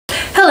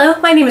Hello,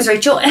 my name is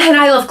Rachel and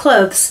I love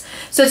clothes.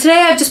 So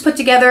today I've just put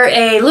together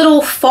a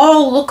little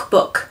fall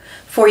lookbook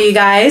for you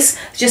guys.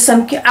 Just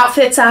some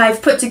outfits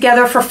I've put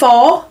together for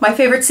fall, my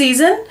favorite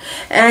season.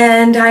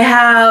 And I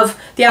have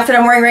the outfit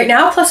I'm wearing right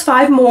now plus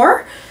 5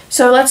 more.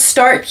 So let's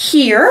start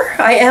here.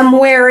 I am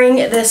wearing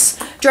this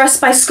dress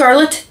by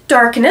Scarlet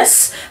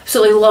Darkness.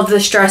 Absolutely love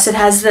this dress. It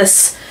has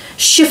this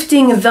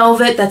shifting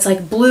velvet that's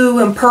like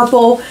blue and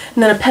purple,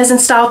 and then a peasant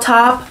style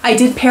top. I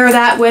did pair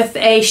that with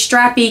a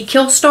strappy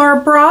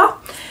Killstar bra,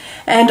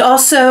 and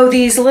also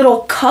these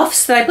little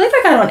cuffs that I believe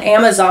I got on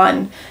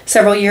Amazon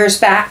several years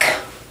back.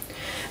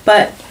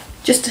 But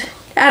just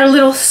add a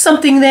little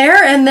something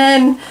there. And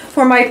then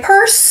for my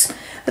purse,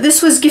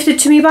 this was gifted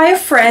to me by a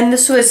friend.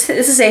 This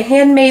is a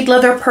handmade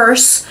leather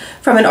purse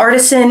from an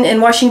artisan in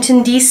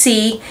Washington,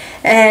 D.C.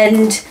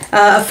 And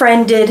a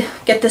friend did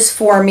get this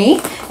for me.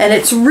 And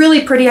it's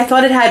really pretty. I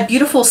thought it had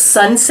beautiful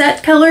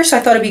sunset colors, so I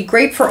thought it'd be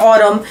great for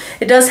autumn.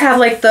 It does have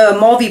like the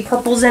mauvey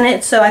purples in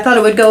it, so I thought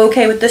it would go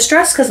okay with this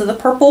dress because of the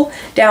purple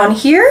down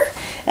here.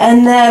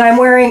 And then I'm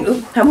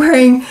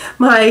wearing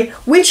my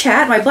witch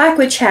hat, my black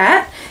witch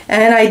hat.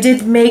 And I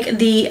did make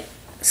the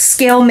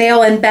scale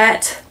mail and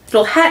bat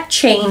little hat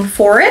chain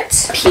for it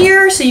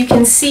here, so you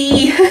can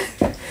see.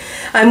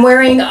 I'm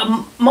wearing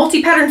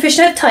multi-pattern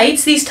fishnet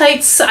tights. These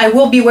tights I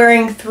will be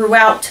wearing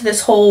throughout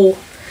this whole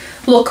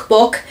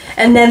lookbook.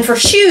 And then for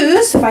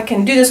shoes, if I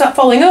can do this without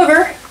falling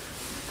over,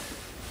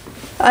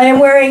 I am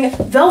wearing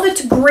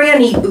velvet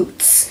granny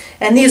boots.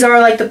 And these are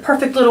like the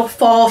perfect little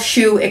fall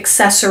shoe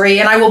accessory.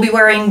 And I will be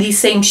wearing these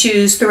same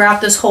shoes throughout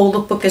this whole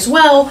lookbook as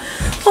well.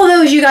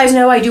 Although, as you guys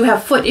know, I do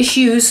have foot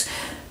issues.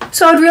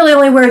 So I'd really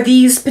only wear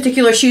these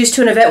particular shoes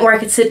to an event where I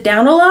could sit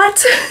down a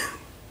lot.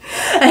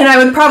 And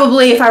I would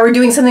probably, if I were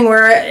doing something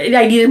where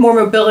I needed more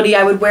mobility,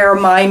 I would wear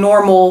my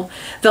normal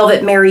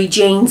Velvet Mary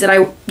Janes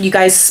that you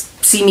guys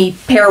see me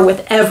pair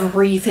with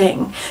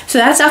everything. So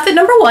that's outfit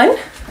number 1.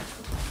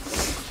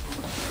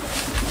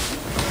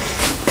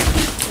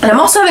 And I'm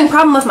also having a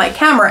problem with my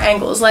camera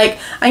angles. Like,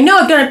 I know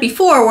I've done it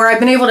before where I've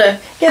been able to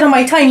get on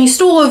my tiny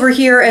stool over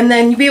here and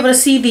then you'll be able to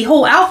see the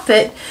whole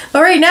outfit.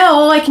 But right now,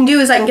 all I can do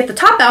is I can get the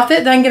top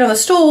outfit, then I can get on the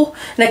stool,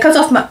 and it cuts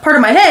off part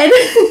of my head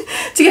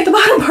to get the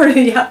bottom part of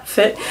the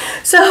outfit.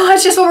 So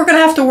that's just what we're gonna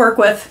have to work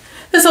with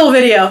this whole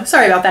video.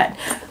 Sorry about that.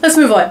 Let's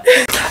move on.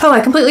 Oh, I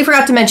completely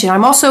forgot to mention,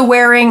 I'm also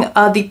wearing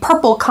the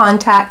purple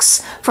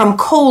contacts from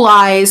Cole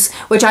Eyes,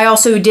 which I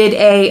also did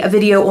a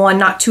video on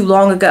not too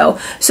long ago.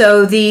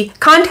 So the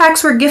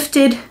contacts were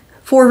gifted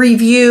for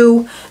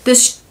review.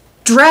 This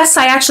dress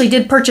I actually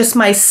did purchase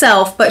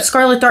myself, but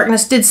Scarlet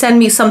Darkness did send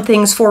me some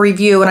things for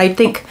review, and I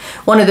think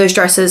one of those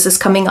dresses is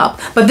coming up.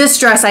 But this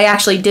dress I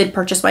actually did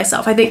purchase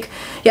myself. I think,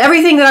 yeah,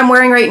 everything that I'm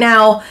wearing right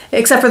now,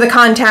 except for the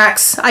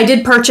contacts, I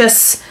did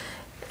purchase.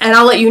 And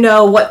I'll let you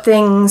know what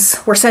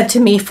things were sent to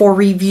me for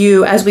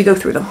review as we go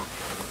through them.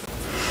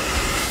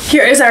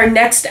 Here is our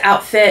next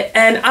outfit,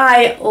 and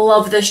I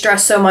love this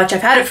dress so much.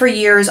 I've had it for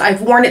years.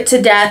 I've worn it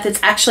to death.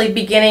 It's actually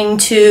beginning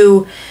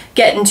to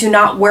get into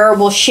not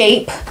wearable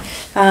shape.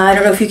 I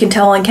don't know if you can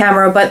tell on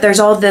camera, but there's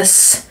all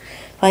this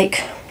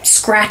like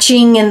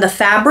scratching in the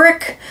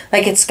fabric.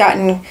 Like it's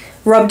gotten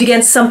rubbed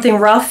against something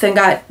rough and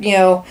got, you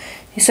know,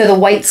 so the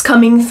white's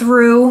coming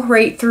through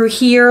right through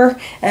here,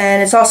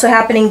 and it's also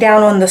happening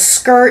down on the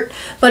skirt,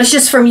 but it's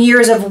just from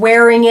years of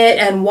wearing it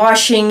and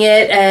washing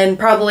it and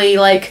probably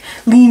like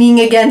leaning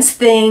against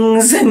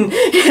things and,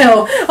 you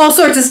know, all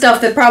sorts of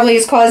stuff that probably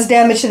has caused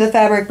damage to the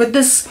fabric. But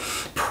this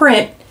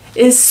print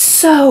is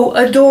so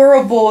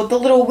adorable. The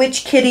little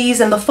witch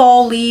kitties and the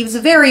fall leaves,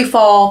 very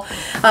fall.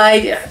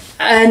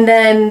 And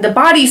then the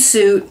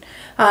bodysuit,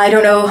 I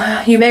don't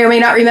know, you may or may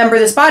not remember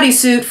this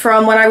bodysuit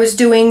from when I was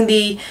doing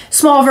the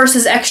small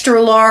versus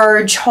extra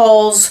large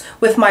hauls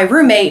with my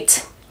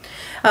roommate.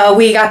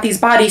 We got these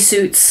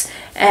bodysuits,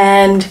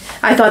 and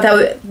I thought that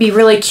would be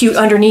really cute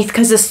underneath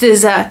because this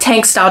is a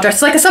tank style dress.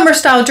 It's like a summer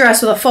style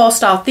dress with a fall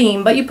style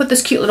theme, but you put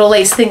this cute little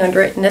lace thing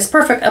under it, and it's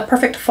a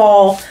perfect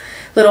fall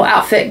little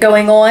outfit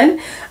going on.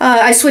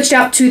 I switched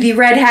out to the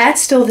red hat,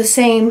 still the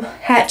same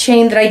hat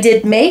chain that I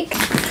did make.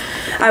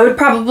 I would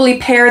probably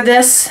pair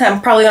this, I'm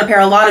probably going to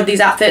pair a lot of these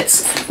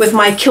outfits, with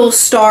my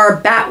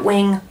Killstar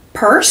Batwing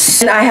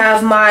purse. And I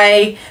have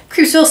my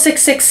Cruiseville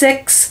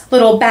 666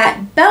 little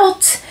bat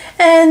belt,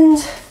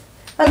 and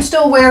I'm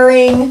still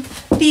wearing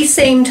these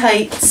same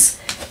tights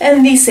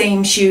and these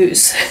same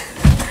shoes.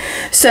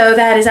 So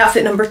that is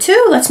outfit number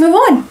 2. Let's move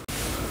on.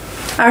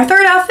 Our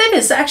third outfit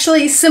is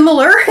actually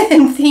similar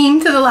in theme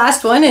to the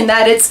last one in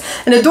that it's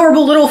an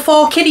adorable little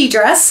fall kitty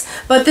dress,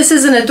 but this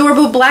is an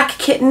adorable black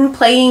kitten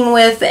playing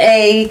with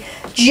a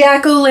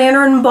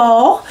jack-o'-lantern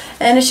ball,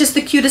 and it's just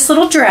the cutest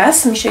little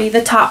dress. Let me show you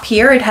the top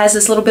here. It has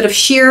this little bit of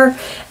sheer,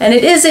 and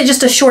it is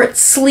just a short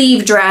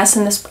sleeve dress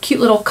and this cute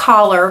little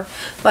collar,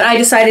 but I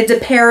decided to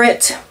pair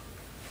it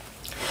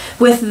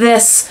with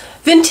this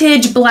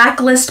vintage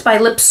Blacklist by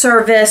Lip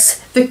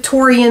Service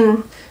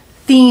Victorian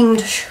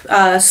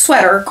themed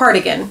sweater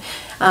cardigan,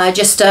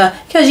 just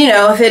because, you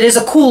know, if it is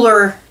a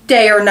cooler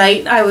day or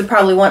night, I would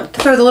probably want to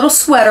throw the little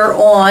sweater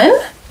on.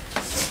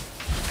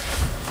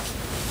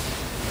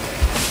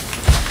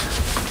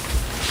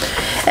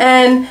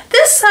 And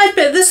this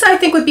I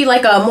think would be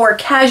like a more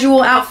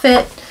casual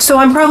outfit. So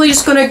I'm probably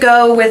just gonna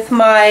go with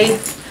my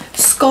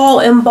skull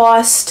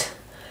embossed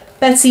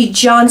Betsy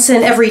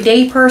Johnson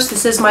everyday purse.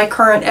 This is my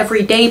current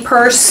everyday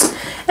purse.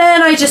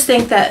 And I just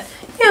think that,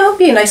 you know, it'd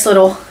be a nice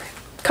little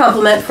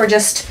compliment for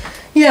just,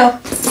 you know,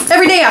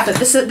 everyday outfit.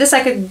 This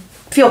I could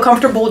feel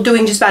comfortable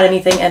doing just about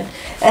anything in.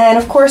 And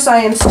of course I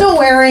am still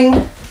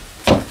wearing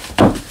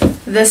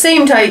the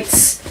same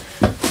tights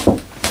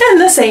and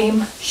the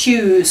same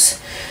shoes.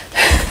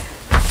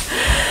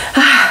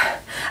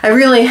 I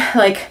really,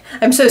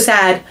 I'm so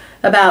sad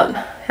about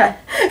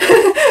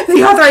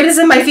the arthritis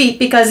in my feet,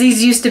 because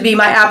these used to be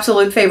my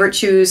absolute favorite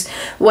shoes.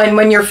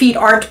 When your feet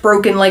aren't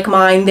broken like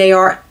mine, they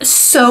are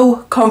so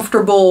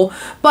comfortable.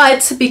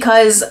 But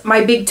because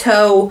my big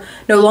toe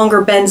no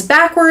longer bends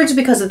backwards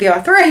because of the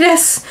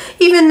arthritis,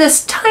 even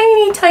this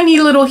tiny, tiny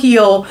little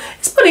heel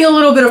is putting a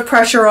little bit of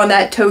pressure on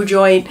that toe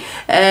joint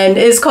and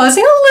is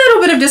causing a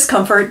little bit of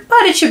discomfort,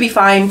 but it should be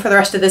fine for the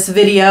rest of this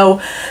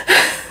video.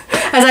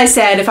 As I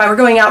said, if I were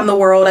going out in the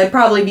world, I'd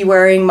probably be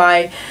wearing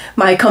my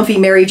comfy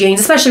Mary Janes,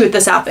 especially with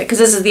this outfit, because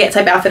this is the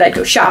type of outfit I'd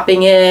go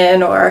shopping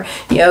in, or,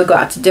 you know, go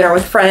out to dinner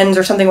with friends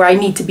or something where I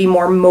need to be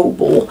more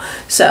mobile.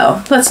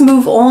 So let's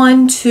move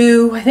on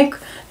to, I think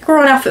we're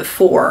on outfit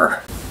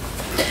 4.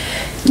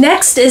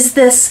 Next is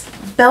this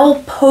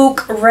Belle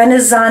Poque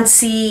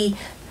Renaissance-y,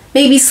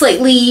 maybe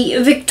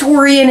slightly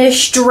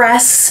Victorian-ish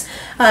dress.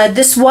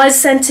 This was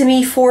sent to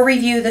me for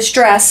review, this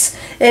dress.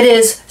 It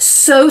is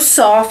so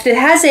soft. It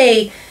has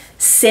a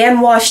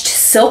sand-washed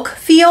silk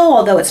feel,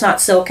 although it's not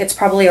silk, it's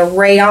probably a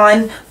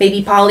rayon,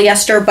 maybe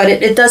polyester, but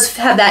it does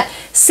have that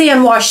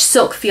sand-washed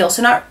silk feel,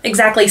 so not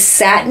exactly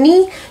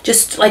satiny,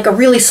 just like a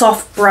really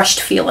soft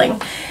brushed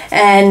feeling.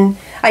 And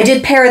I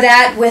did pair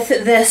that with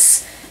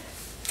this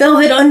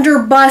velvet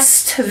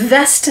underbust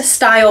vest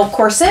style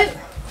corset.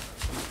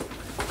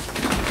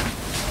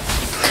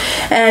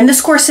 And this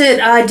corset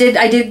I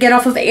did get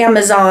off of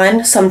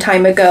Amazon some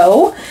time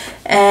ago,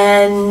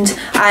 and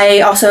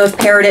I also have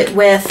paired it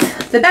with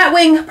the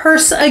Batwing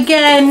purse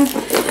again,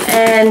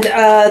 and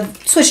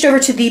switched over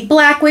to the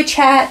black witch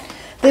hat.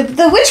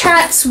 The witch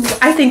hats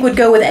I think would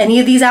go with any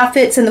of these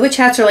outfits, and the witch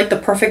hats are like the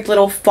perfect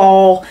little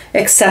fall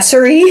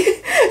accessory.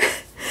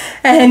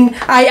 And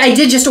I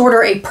did just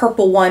order a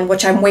purple one,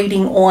 which I'm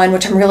waiting on,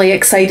 which I'm really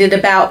excited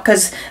about,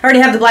 because I already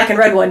have the black and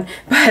red one,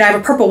 but I have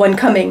a purple one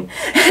coming,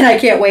 and I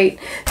can't wait.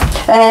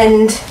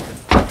 And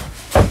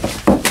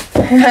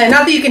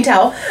not that you can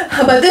tell,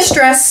 but this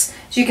dress,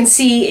 as you can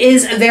see,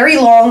 is very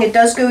long. It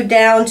does go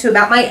down to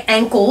about my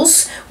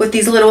ankles with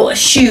these little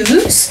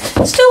shoes.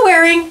 Still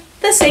wearing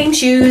the same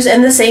shoes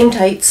and the same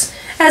tights,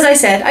 as I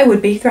said I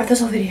would be throughout this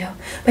whole video.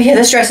 But yeah,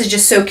 this dress is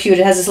just so cute.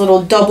 It has this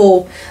little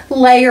double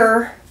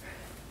layer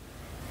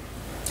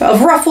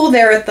of ruffle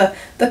there at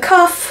the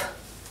cuff.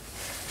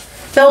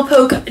 Belle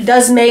Poque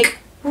does make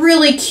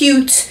really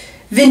cute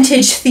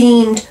vintage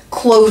themed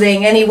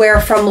clothing,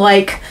 anywhere from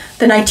like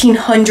the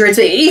 1900s,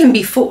 even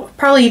before,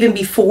 probably even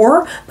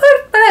before, but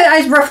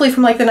I roughly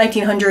from like the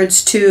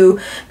 1900s to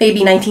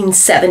maybe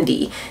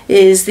 1970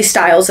 is the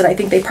styles that I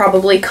think they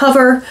probably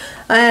cover.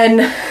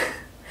 And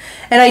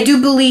I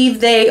do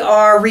believe they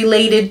are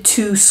related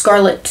to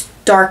Scarlet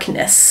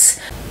Darkness.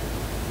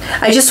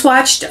 I just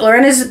watched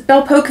Lorna's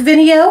Belle Poque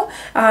video.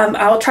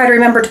 I'll try to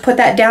remember to put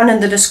that down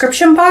in the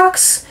description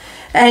box.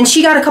 And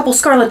she got a couple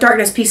Scarlet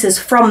Darkness pieces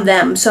from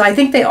them. So I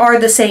think they are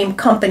the same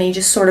company,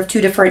 just sort of two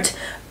different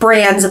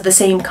brands of the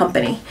same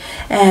company.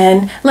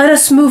 And let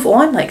us move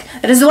on. Like,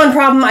 that is the one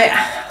problem.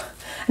 I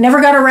never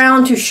got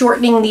around to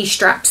shortening these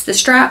straps. The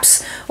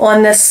straps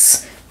on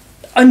this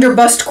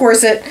underbust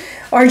corset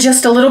are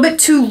just a little bit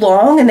too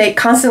long, and they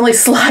constantly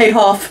slide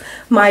off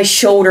my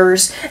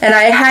shoulders, and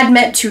I had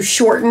meant to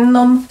shorten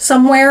them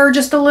somewhere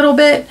just a little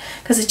bit,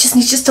 because it just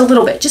needs just a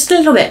little bit,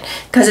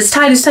 because it's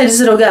tight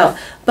as it'll go,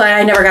 but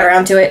I never got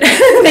around to it.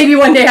 Maybe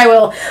one day I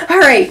will. All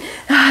right,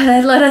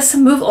 let us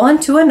move on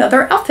to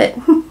another outfit.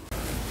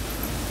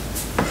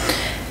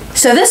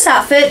 So this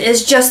outfit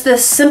is just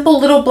this simple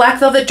little black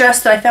velvet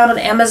dress that I found on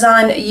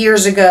Amazon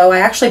years ago. I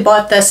actually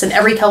bought this in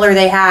every color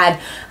they had.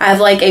 I have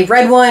like a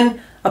red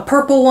one, a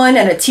purple one,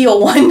 and a teal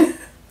one.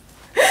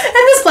 And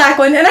this black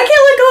one, and I can't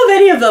let go of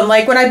any of them.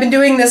 Like, when I've been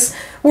doing this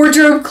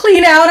wardrobe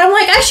clean out, I'm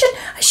like, I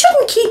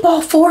shouldn't keep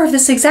all 4 of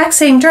this exact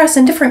same dress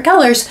in different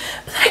colors,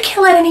 but I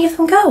can't let any of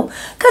them go,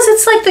 because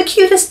it's like the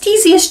cutest,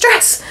 easiest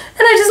dress,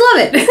 and I just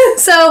love it.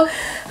 So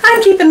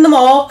I'm keeping them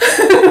all.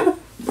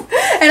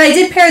 And I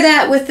did pair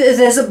that with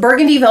this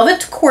burgundy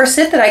velvet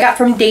corset that I got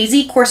from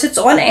Daisy Corsets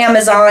on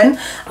Amazon.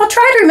 I'll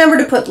try to remember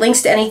to put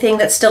links to anything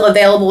that's still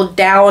available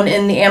down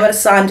in the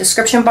Amazon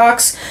description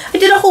box. I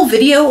did a whole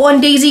video on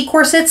Daisy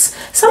Corsets.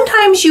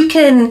 Sometimes you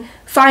can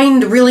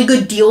find really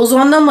good deals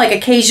on them. Like,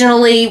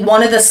 occasionally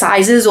one of the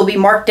sizes will be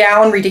marked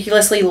down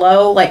ridiculously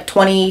low, like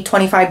 $20,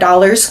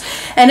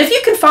 $25. And if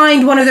you can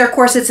find one of their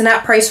corsets in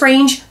that price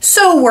range,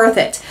 so worth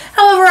it.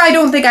 However, I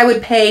don't think I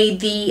would pay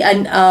the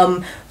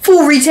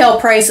full retail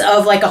price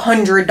of like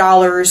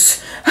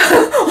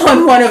 $100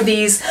 on one of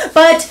these.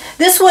 But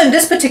this one,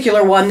 this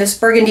particular one, this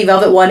burgundy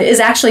velvet one, is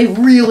actually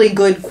really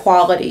good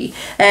quality.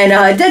 And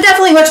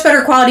definitely much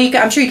better quality.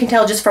 I'm sure you can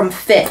tell just from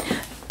fit.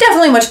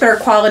 Definitely much better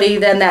quality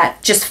than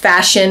that just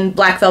fashion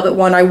black velvet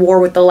one I wore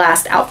with the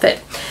last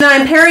outfit. Now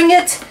I'm pairing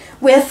it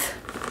with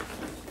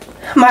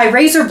my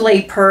razor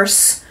blade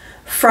purse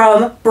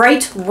from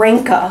Bright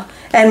Renka.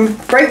 And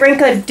Bright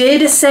Renka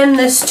did send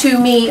this to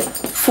me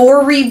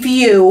for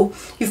review.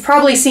 You've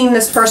probably seen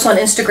this purse on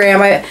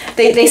Instagram.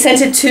 They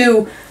sent it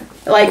to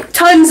like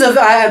tons of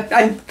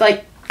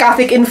like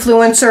Gothic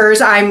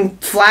influencers. I'm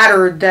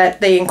flattered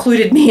that they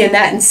included me in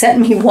that and sent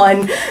me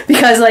one,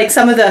 because like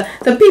some of the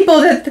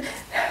people that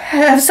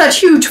have such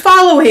huge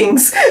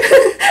followings and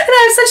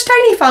I have such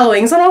tiny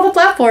followings on all the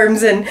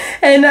platforms, and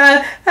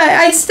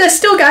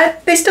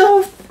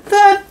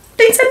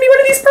they sent me one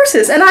of these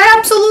purses, and I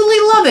absolutely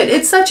love it.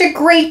 It's such a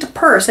great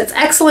purse. It's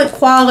excellent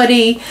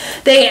quality.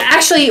 They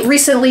actually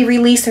recently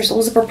released, there's a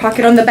little zipper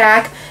pocket on the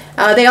back.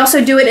 They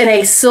also do it in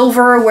a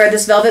silver where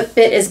this velvet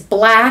bit is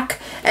black,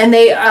 and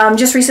they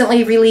just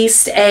recently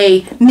released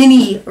a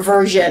mini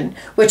version,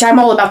 which I'm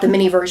all about the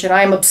mini version.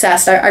 I am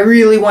obsessed. I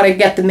really want to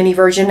get the mini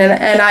version,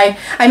 and I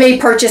may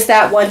purchase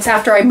that once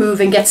after I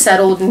move and get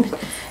settled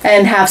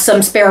and have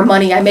some spare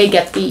money. I may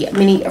get the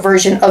mini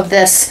version of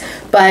this,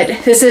 but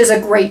this is a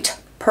great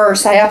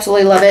purse. I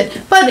absolutely love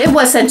it, but it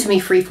was sent to me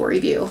free for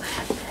review.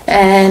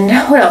 And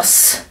what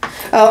else?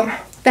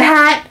 The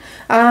hat.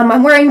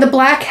 I'm wearing the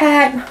black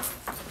hat.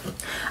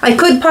 I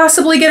could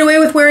possibly get away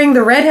with wearing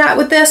the red hat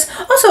with this.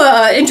 Also,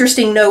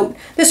 interesting note,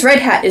 this red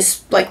hat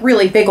is like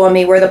really big on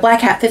me, where the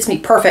black hat fits me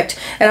perfect.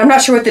 And I'm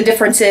not sure what the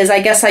difference is.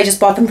 I guess I just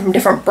bought them from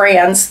different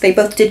brands. They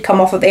both did come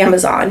off of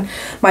Amazon.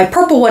 My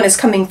purple one is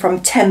coming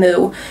from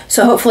TEMU,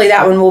 so hopefully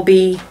that one will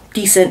be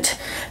decent.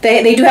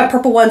 They do have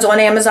purple ones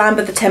on Amazon,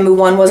 but the TEMU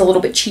one was a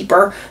little bit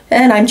cheaper,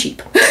 and I'm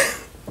cheap.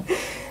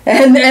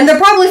 and they're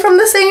probably from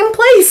the same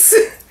place.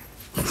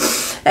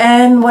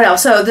 And what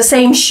else? So the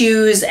same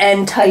shoes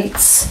and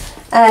tights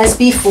as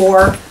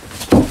before.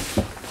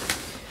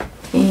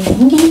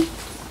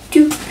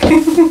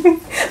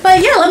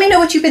 But yeah, let me know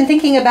what you've been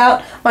thinking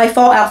about my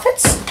fall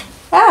outfits.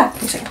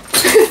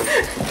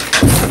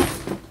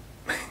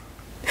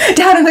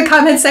 Down in the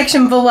comment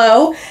section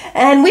below.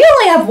 And we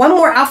only have one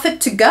more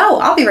outfit to go.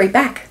 I'll be right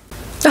back.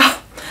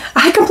 Oh,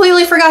 I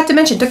completely forgot to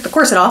mention, took the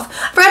corset off.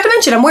 I forgot to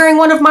mention I'm wearing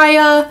one of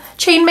my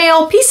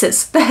chainmail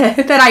pieces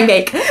that I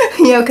make.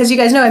 You know, because you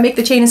guys know I make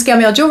the chain and scale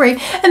mail jewelry.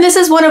 And this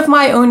is one of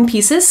my own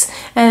pieces.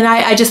 And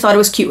I just thought it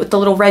was cute with the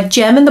little red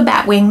gem and the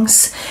bat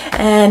wings.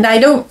 And I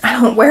don't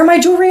wear my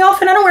jewelry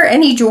often. I don't wear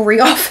any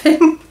jewelry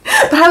often.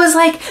 But I was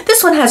like,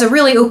 this one has a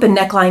really open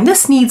neckline.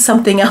 This needs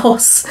something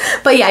else.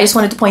 But yeah, I just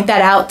wanted to point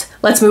that out.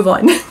 Let's move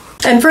on.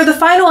 And for the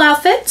final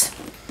outfit,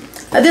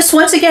 this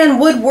once again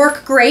would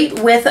work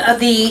great with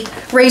the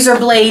razor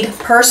blade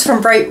purse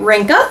from Bright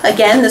Renka.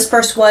 Again, this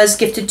purse was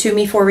gifted to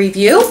me for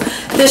review.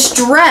 This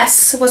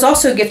dress was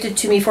also gifted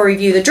to me for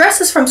review. The dress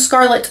is from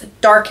Scarlet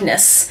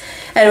Darkness,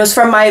 and it was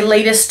from my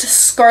latest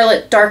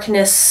Scarlet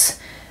Darkness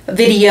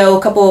video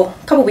a couple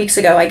weeks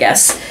ago, I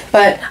guess.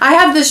 But I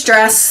have this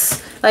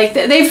dress. Like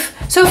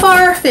so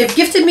far they've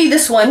gifted me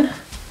this one.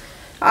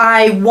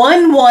 I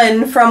won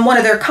one from one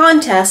of their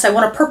contests. I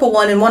won a purple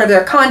one in one of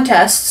their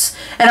contests,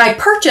 and I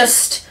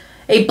purchased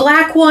a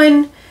black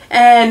one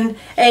and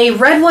a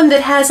red one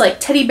that has like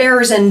teddy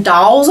bears and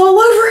dolls all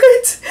over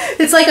it.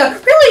 It's like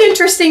a really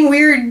interesting,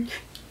 weird,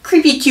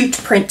 creepy, cute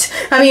print.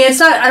 I mean, it's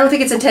not, I don't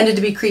think it's intended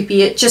to be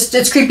creepy.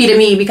 It's creepy to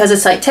me because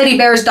it's like teddy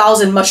bears,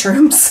 dolls, and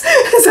mushrooms.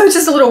 So it's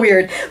just a little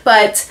weird.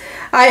 But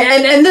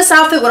and this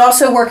outfit would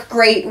also work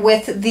great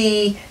with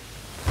the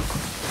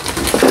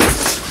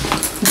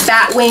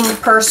Batwing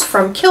purse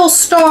from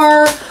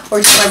Killstar, or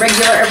just my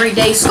regular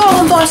everyday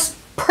Skull Emboss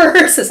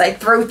purse as I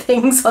throw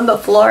things on the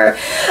floor.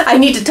 I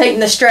need to tighten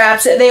the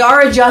straps. They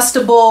are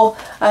adjustable.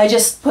 I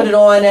just put it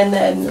on and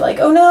then like,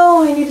 oh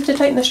no, I needed to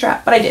tighten the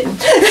strap, but I didn't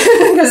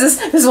because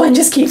this one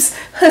just keeps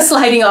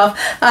sliding off.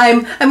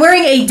 I'm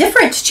wearing a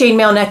different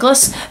chainmail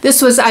necklace. This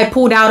was I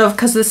pulled out of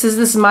because this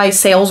is my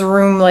sales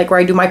room, like where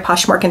I do my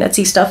Poshmark and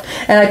Etsy stuff,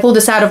 and I pulled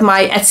this out of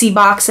my Etsy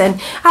box,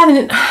 and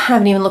I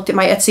haven't even looked at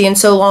my Etsy in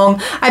so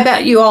long. I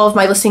bet you all of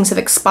my listings have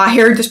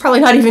expired. There's probably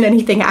not even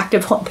anything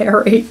active on there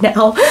right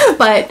now,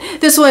 but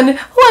this one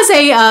was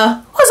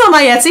on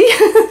my Etsy.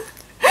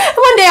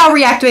 One day I'll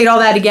reactivate all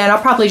that again. I'll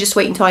probably just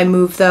wait until I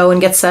move though and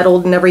get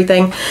settled and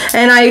everything.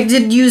 And I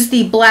did use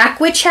the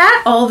black witch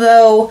hat,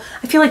 although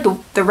I feel like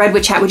the red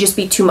witch hat would just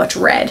be too much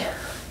red.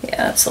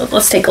 Yeah, so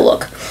let's take a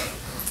look.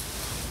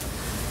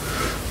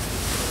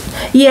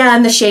 Yeah,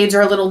 and the shades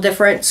are a little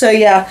different. So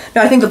yeah,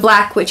 no, I think the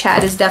black witch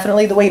hat is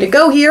definitely the way to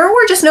go here,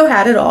 or just no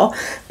hat at all.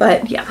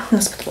 But yeah,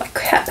 let's put the black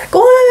hat back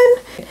on.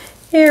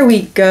 There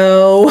we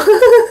go.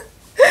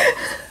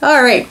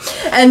 All right,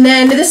 and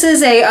then this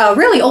is a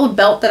really old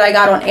belt that I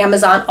got on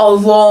Amazon a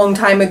long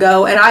time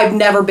ago, and I've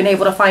never been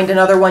able to find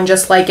another one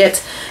just like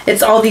it.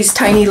 It's all these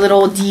tiny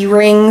little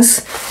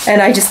D-rings,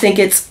 and I just think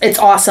it's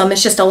awesome.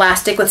 It's just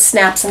elastic with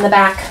snaps in the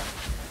back.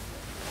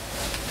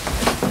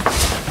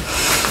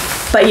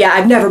 But yeah,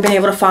 I've never been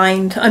able to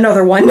find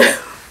another one.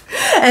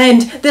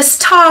 And this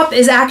top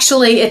is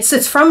actually,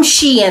 it's from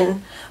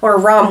Shein or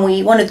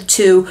Romwe, one of the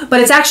two, but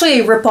it's actually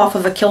a ripoff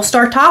of a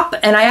Killstar top,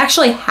 and I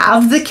actually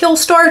have the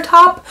Killstar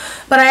top,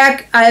 but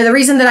the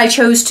reason that I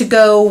chose to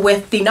go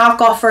with the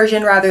knockoff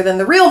version rather than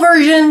the real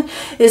version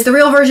is the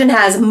real version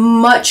has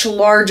much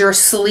larger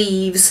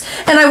sleeves,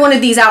 and I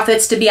wanted these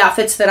outfits to be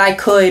outfits that I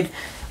could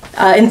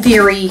in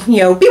theory, you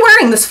know, be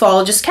wearing this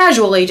fall just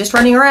casually, just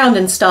running around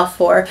and stuff.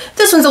 Or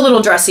this one's a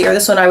little dressier.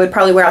 This one I would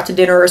probably wear out to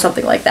dinner or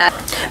something like that.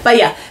 But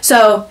yeah,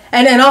 so,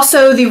 and then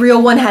also the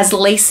real one has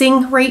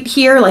lacing right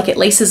here, like it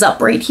laces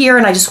up right here,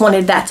 and I just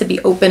wanted that to be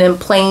open and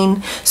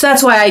plain. So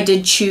that's why I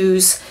did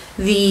choose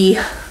the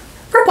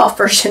rip-off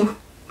version.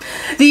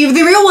 The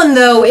real one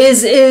though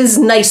is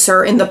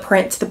nicer in the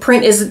print. The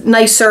print is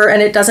nicer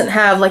and it doesn't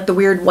have like the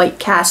weird white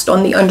cast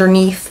on the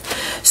underneath.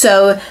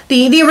 So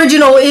the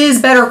original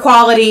is better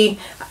quality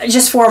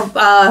just for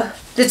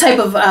the type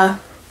of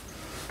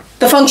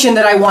the function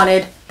that I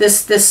wanted.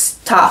 This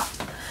top.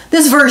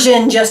 This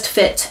version just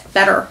fit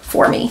better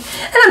for me.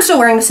 And I'm still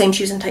wearing the same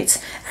shoes and tights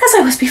as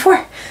I was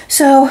before.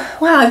 So,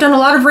 wow, I've done a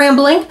lot of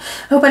rambling.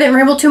 I hope I didn't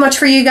ramble too much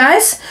for you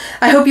guys.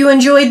 I hope you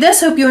enjoyed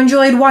this. Hope you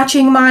enjoyed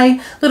watching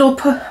my little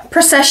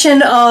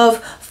procession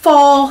of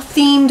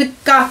fall-themed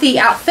gothy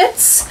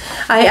outfits.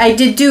 I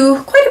did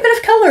do quite a bit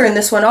of color in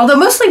this one, although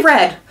mostly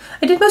red.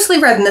 I did mostly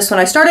red in this one.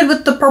 I started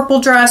with the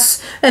purple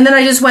dress, and then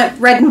I just went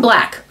red and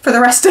black for the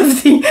rest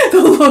of the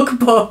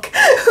lookbook,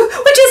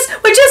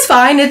 which is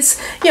fine.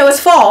 It's, you know, it's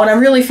fall, and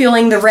I'm really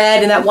feeling the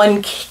red, and that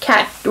one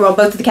cat, well,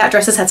 both of the cat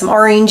dresses had some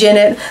orange in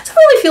it, so I'm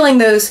really feeling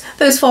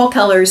those fall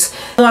colors.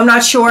 I'm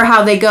not sure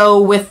how they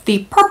go with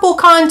the purple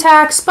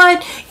contacts,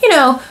 but, you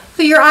know,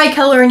 your eye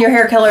color and your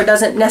hair color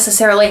doesn't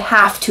necessarily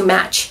have to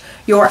match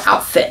your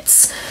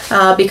outfits,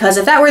 because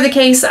if that were the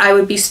case, I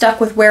would be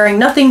stuck with wearing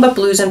nothing but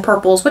blues and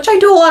purples, which I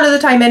do a lot of the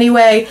time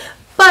anyway,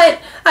 but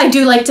I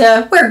do like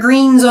to wear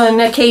greens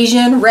on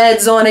occasion,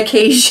 reds on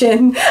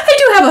occasion. I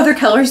do have other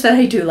colors that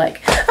I do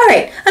like. All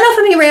right, enough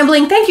of me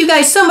rambling. Thank you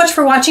guys so much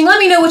for watching. Let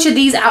me know which of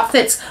these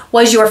outfits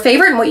was your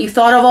favorite and what you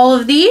thought of all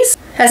of these.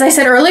 As I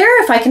said earlier,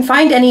 if I can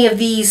find any of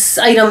these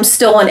items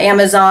still on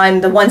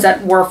Amazon, the ones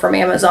that were from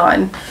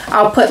Amazon,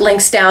 I'll put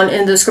links down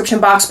in the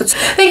description box. But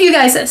thank you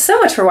guys so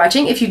much for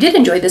watching. If you did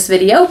enjoy this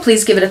video,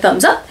 please give it a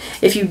thumbs up.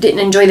 If you didn't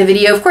enjoy the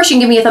video, of course, you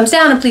can give me a thumbs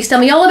down, and please tell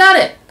me all about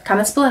it.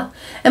 Comments below.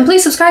 And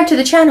please subscribe to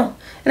the channel.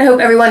 And I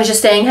hope everyone is just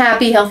staying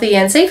happy, healthy,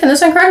 and safe in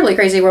this incredibly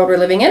crazy world we're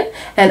living in.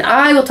 And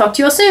I will talk to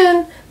you all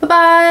soon.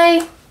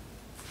 Bye-bye.